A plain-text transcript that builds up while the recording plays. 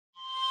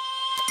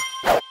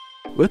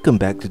Welcome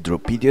back to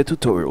Drawpedia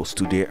Tutorials.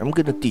 Today I'm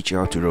gonna teach you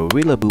how to draw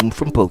Rillaboom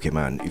from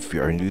Pokemon. If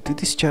you are new to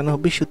this channel,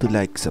 be sure to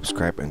like,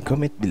 subscribe, and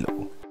comment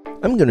below.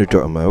 I'm gonna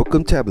draw on my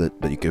Wacom tablet,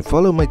 but you can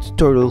follow my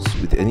tutorials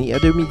with any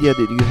other media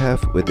that you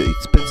have, whether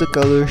it's pencil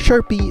color,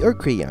 Sharpie, or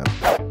crayon.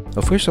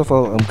 Now first of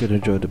all, I'm gonna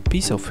draw the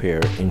piece of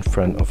hair in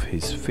front of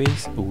his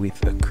face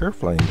with a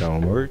curved line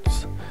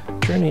downwards.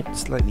 Turn it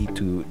slightly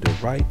to the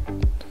right,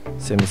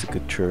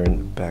 semicircle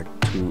turn back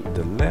to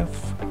the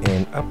left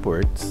and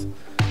upwards.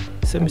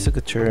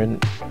 Semicircle turn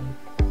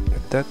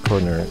at that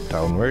corner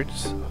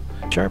downwards,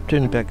 sharp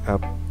turn back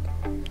up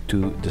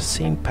to the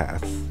same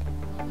path,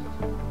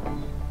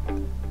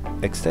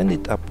 extend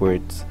it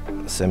upwards,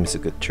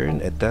 semicircle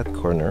turn at that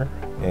corner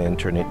and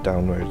turn it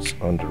downwards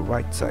on the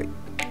right side.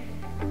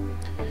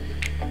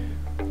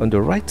 On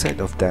the right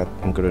side of that,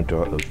 I'm going to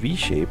draw a V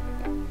shape,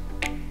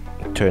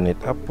 turn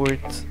it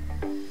upwards,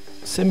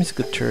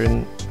 semicircle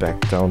turn back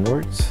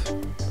downwards,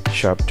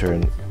 sharp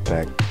turn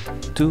back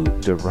to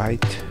the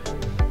right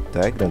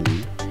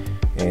diagonally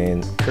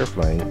and curved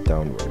line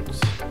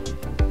downwards,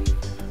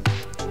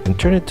 and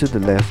turn it to the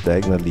left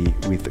diagonally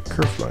with a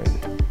curved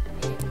line.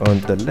 On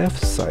the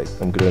left side,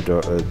 I'm going to draw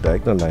a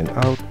diagonal line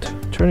out,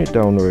 turn it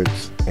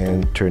downwards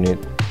and turn it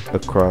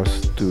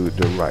across to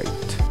the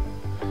right.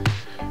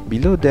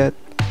 Below that,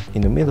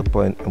 in the middle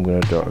point, I'm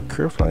going to draw a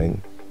curved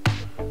line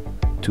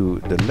to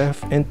the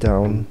left and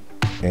down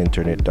and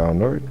turn it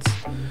downwards,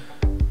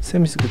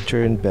 semicircle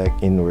turn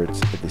back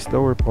inwards at this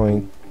lower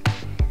point,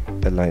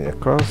 a line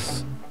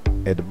across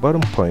at the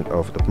bottom point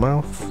of the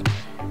mouth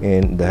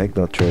and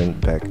diagonal turn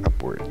back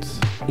upwards.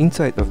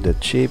 Inside of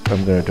that shape,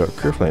 I'm going to draw a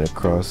curved line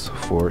across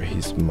for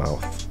his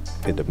mouth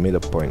at the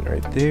middle point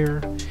right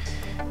there,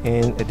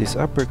 and at this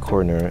upper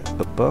corner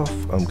above,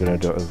 I'm going to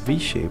draw a V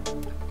shape,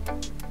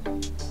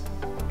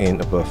 and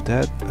above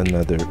that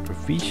another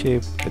V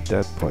shape at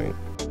that point.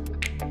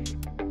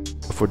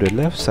 For the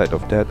left side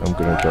of that, I'm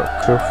going to draw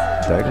a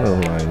curved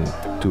diagonal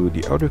line to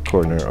the outer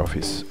corner of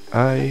his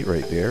eye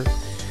right there,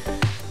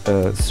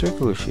 a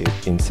circular shape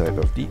inside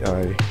of the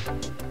eye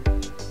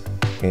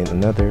and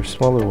another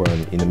smaller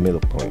one in the middle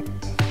point.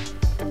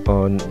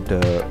 On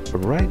the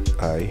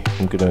right eye,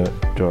 I'm gonna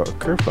draw a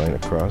curved line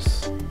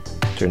across,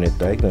 turn it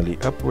diagonally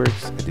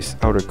upwards at this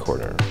outer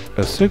corner,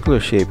 a circular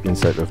shape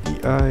inside of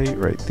the eye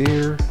right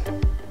there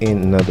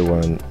and another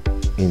one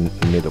in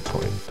the middle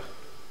point.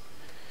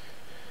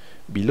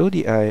 Below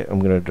the eye, I'm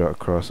gonna draw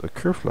across a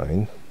curved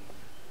line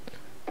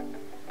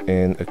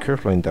and a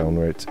curved line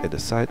downwards at the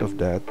side of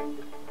that,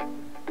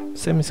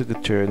 semicircle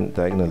turn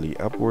diagonally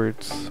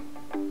upwards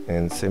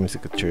and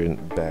semicircle turn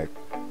back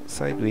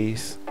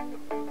sideways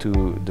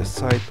to the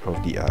side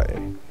of the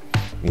eye.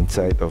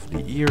 Inside of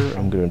the ear,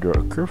 I'm going to draw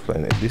a curved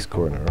line at this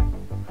corner,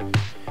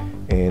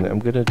 and I'm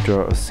going to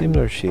draw a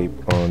similar shape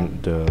on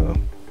the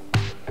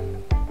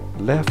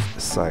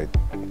left side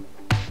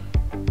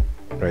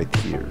right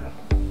here.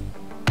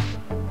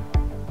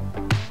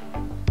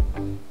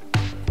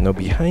 Now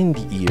behind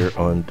the ear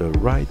on the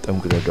right, I'm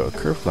going to draw a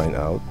curved line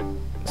out,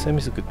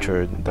 semicircle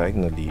turn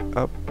diagonally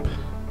up,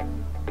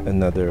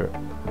 another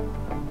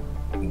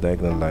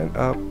diagonal line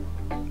up,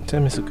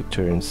 semicircle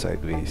turn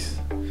sideways.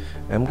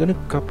 I'm gonna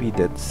copy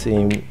that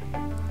same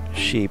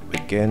shape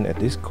again at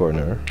this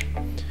corner,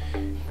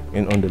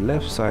 and on the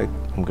left side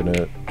I'm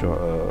gonna draw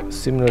a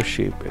similar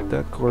shape at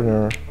that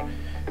corner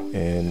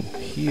and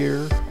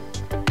here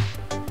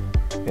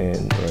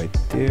and right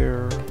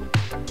there,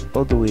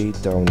 all the way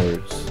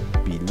downwards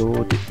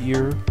below the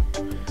ear,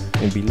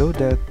 and below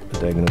that a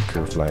diagonal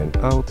curved line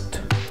out,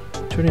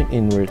 turn it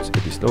inwards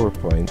at this lower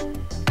point,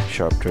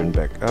 sharp turn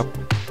back up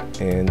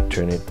and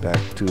turn it back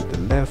to the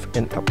left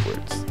and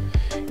upwards.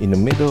 In the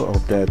middle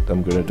of that,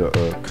 I'm going to draw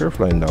a curved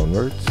line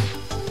downwards,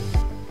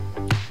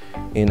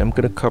 and I'm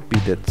going to copy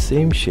that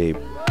same shape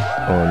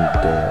on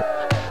the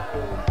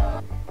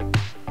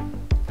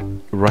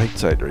right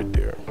side right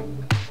there.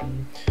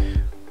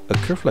 A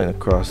curved line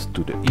across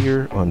to the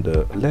ear on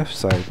the left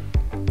side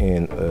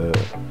and a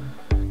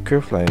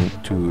curved line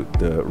to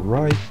the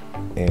right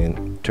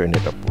and turn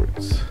it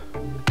upwards.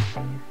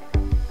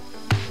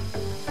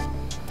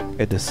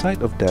 At the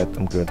side of that,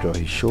 I'm going to draw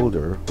his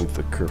shoulder with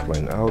a curved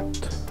line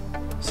out,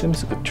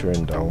 semicircle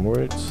turn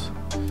downwards,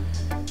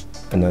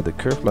 another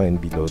curved line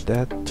below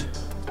that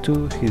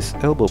to his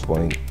elbow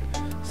point,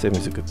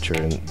 semicircle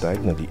turn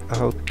diagonally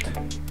out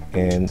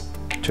and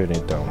turn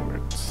it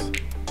downwards.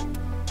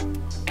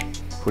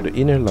 For the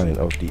inner line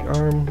of the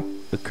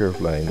arm, a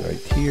curved line right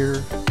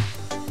here,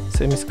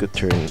 semicircle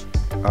turn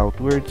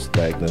outwards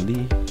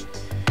diagonally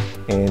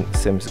and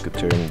semicircle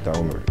turn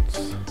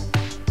downwards.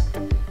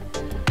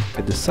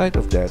 At the side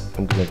of that,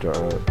 I'm going to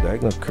draw a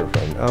diagonal curved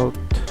line out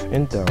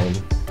and down,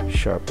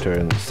 sharp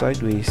turn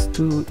sideways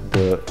to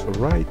the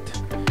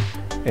right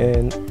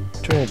and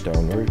turn it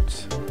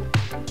downwards,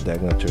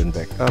 diagonal turn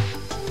back up,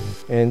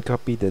 and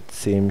copy that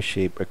same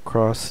shape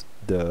across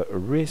the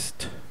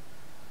wrist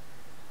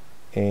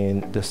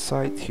and the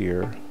side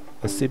here,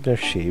 a similar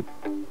shape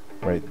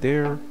right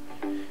there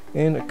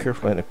and a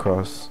curved line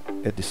across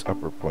at this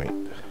upper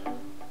point.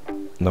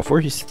 Now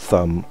for his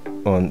thumb,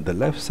 on the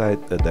left side,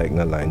 a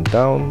diagonal line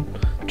down,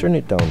 turn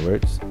it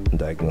downwards,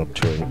 diagonal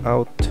turn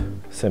out,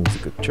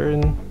 semicircle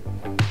turn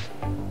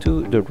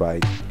to the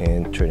right,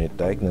 and turn it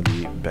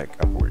diagonally back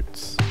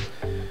upwards.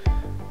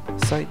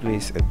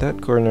 Sideways at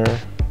that corner,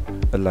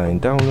 a line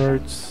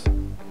downwards,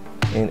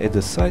 and at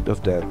the side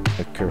of that,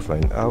 a curved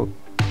line out,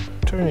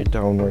 turn it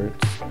downwards,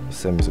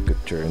 semicircle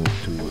turn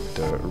to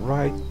the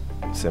right,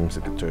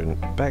 semicircle turn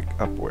back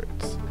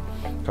upwards.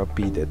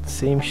 Copy that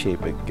same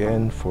shape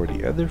again for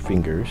the other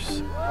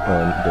fingers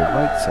on the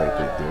right side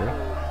right there,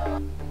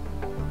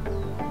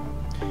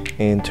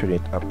 and turn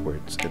it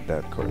upwards at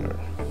that corner.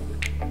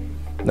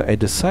 Now at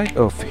the side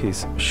of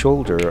his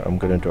shoulder, I'm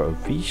gonna draw a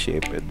V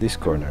shape at this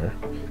corner,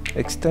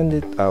 extend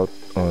it out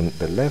on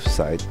the left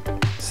side,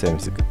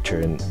 semicircle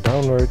turn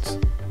downwards,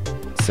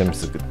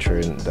 semicircle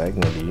turn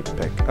diagonally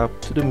back up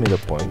to the middle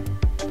point,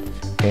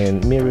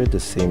 and mirror the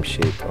same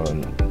shape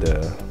on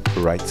the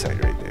right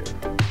side right there.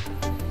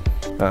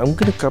 Now I'm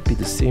gonna copy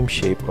the same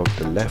shape of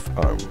the left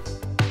arm.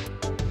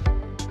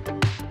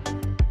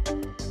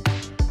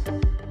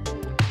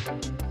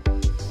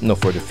 Now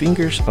for the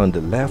fingers on the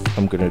left,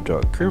 I'm gonna draw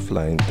a curved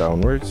line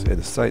downwards at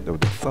the side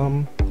of the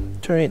thumb,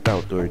 turn it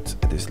outwards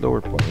at this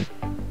lower point,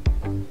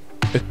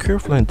 a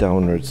curved line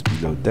downwards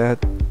below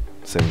that,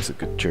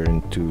 semicircle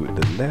turn to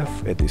the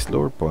left at this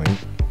lower point,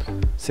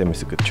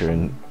 semicircle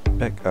turn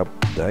back up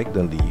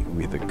diagonally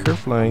with a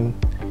curved line,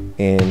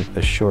 and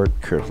a short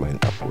curved line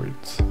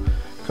upwards.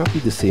 Copy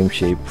the same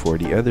shape for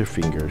the other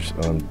fingers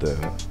on the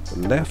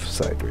left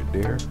side right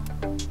there,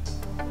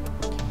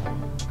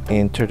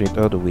 and turn it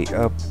all the way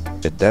up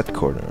at that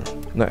corner.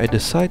 Now at the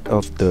side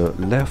of the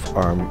left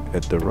arm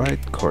at the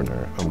right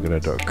corner, I'm gonna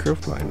draw a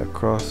curved line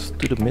across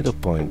to the middle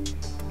point,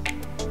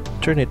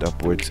 turn it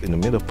upwards in the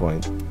middle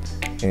point,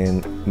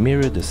 and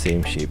mirror the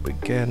same shape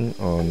again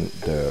on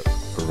the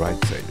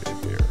right side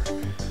right there.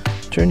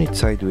 Turn it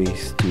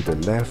sideways to the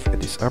left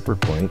at this upper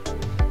point,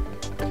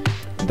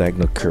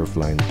 diagonal curved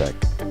line back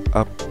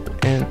up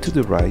and to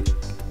the right,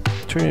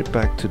 turn it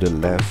back to the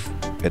left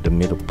at the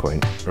middle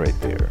point right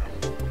there.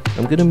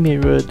 I'm gonna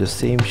mirror the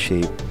same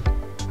shape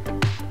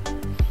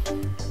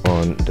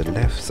on the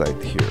left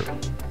side here.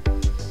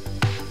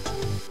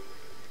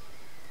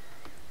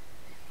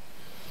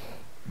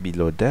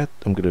 Below that,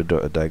 I'm gonna draw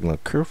a diagonal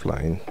curved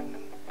line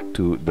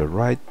to the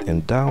right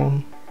and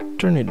down,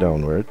 turn it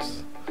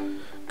downwards,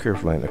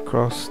 curved line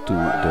across to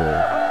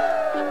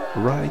the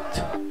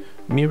right,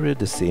 mirror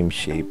the same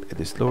shape at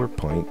this lower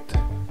point,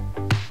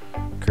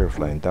 curved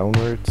line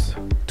downwards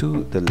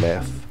to the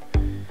left,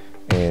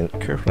 and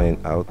curved line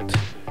out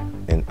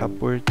and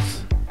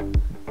upwards,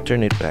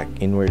 turn it back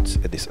inwards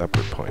at this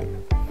upper point.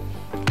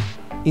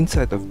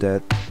 Inside of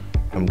that,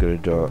 I'm gonna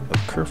draw a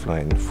curved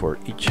line for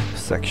each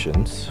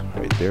sections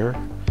right there,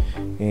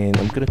 and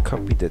I'm gonna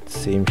copy that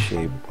same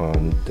shape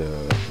on the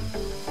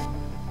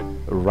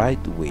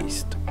right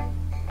waist.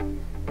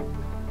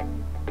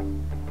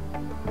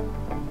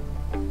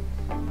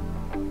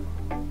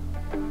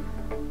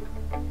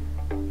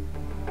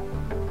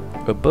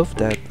 Above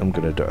that, I'm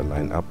gonna draw a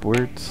line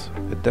upwards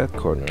at that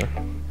corner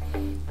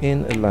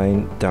and a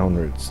line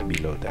downwards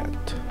below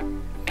that.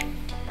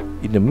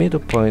 In the middle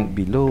point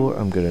below,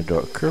 I'm gonna draw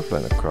a curved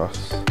line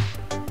across,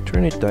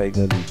 turn it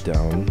diagonally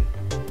down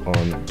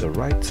on the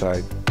right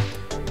side,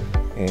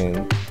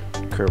 and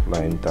curved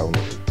line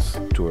downwards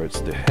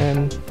towards the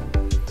hand.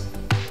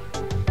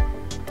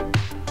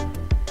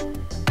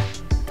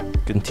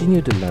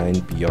 Continue the line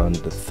beyond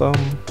the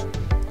thumb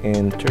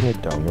and turn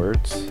it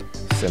downwards,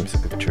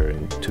 semicircle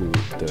turn to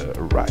the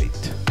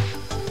right.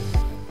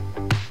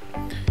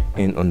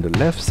 And on the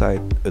left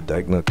side, a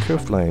diagonal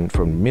curved line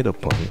from the middle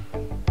point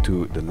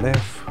to the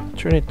left,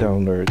 turn it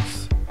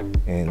downwards,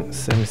 and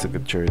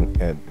semicircle turn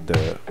at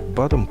the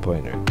bottom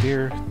point right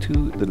there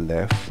to the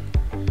left,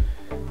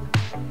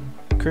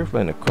 curved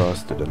line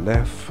across to the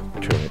left,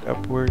 turn it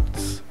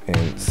upwards,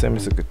 and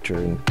semicircle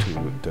turn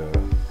to the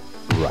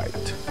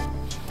right.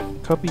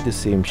 Copy the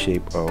same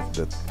shape of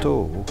the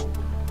toe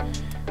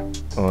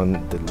on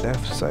the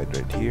left side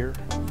right here,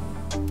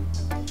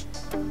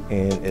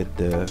 and at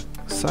the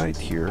side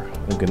here,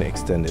 I'm gonna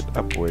extend it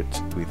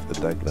upwards with a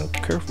diagonal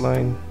curved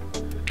line,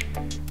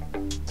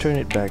 turn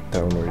it back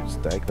downwards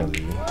diagonally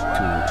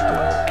to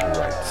the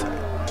right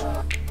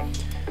side.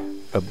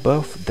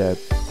 Above that,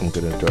 I'm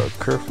gonna draw a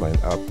curved line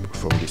up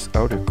from this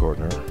outer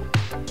corner,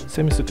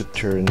 semicircle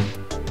turn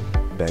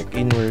back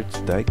inwards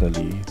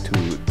diagonally to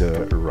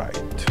the right.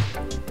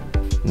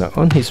 Now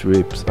on his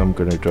ribs, I'm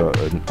gonna draw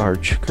an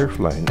arch curved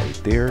line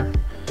right there,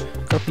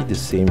 copy the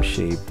same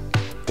shape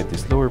at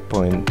this lower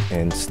point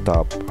and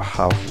stop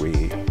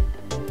halfway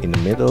in the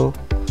middle,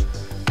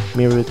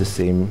 mirror the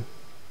same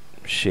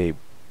shape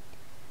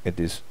at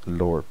this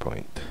lower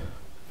point.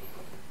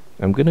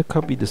 I'm gonna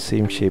copy the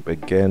same shape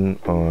again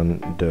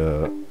on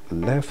the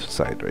left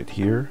side right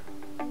here,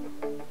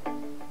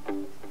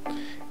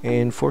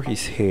 and for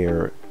his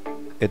hair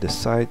at the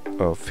side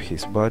of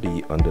his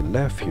body on the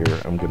left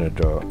here, I'm gonna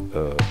draw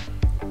a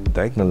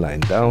diagonal line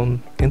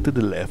down and to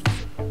the left,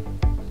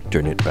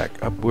 turn it back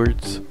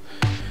upwards,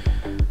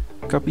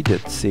 Copy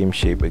that same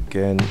shape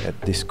again at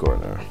this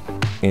corner.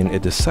 And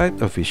at the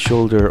side of his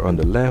shoulder on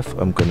the left,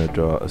 I'm gonna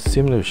draw a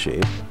similar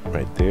shape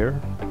right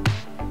there.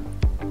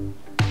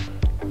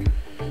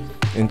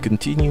 And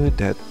continue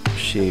that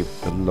shape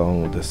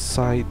along the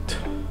side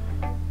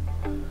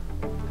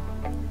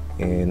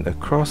and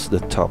across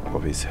the top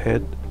of his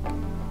head.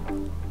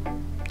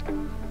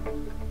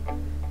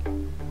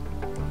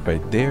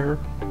 Right there,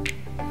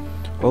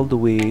 all the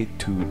way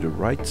to the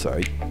right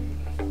side.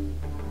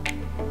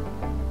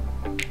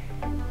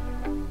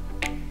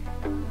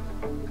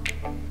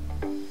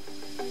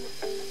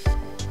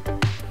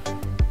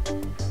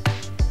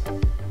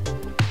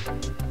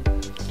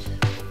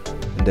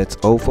 And that's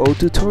all for our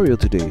tutorial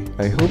today.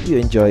 I hope you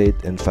enjoy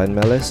it and find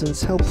my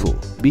lessons helpful.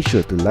 Be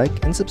sure to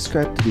like and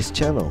subscribe to this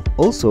channel.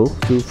 Also,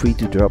 feel free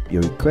to drop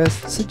your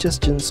requests,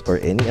 suggestions, or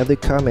any other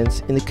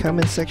comments in the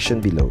comment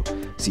section below.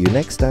 See you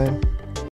next time!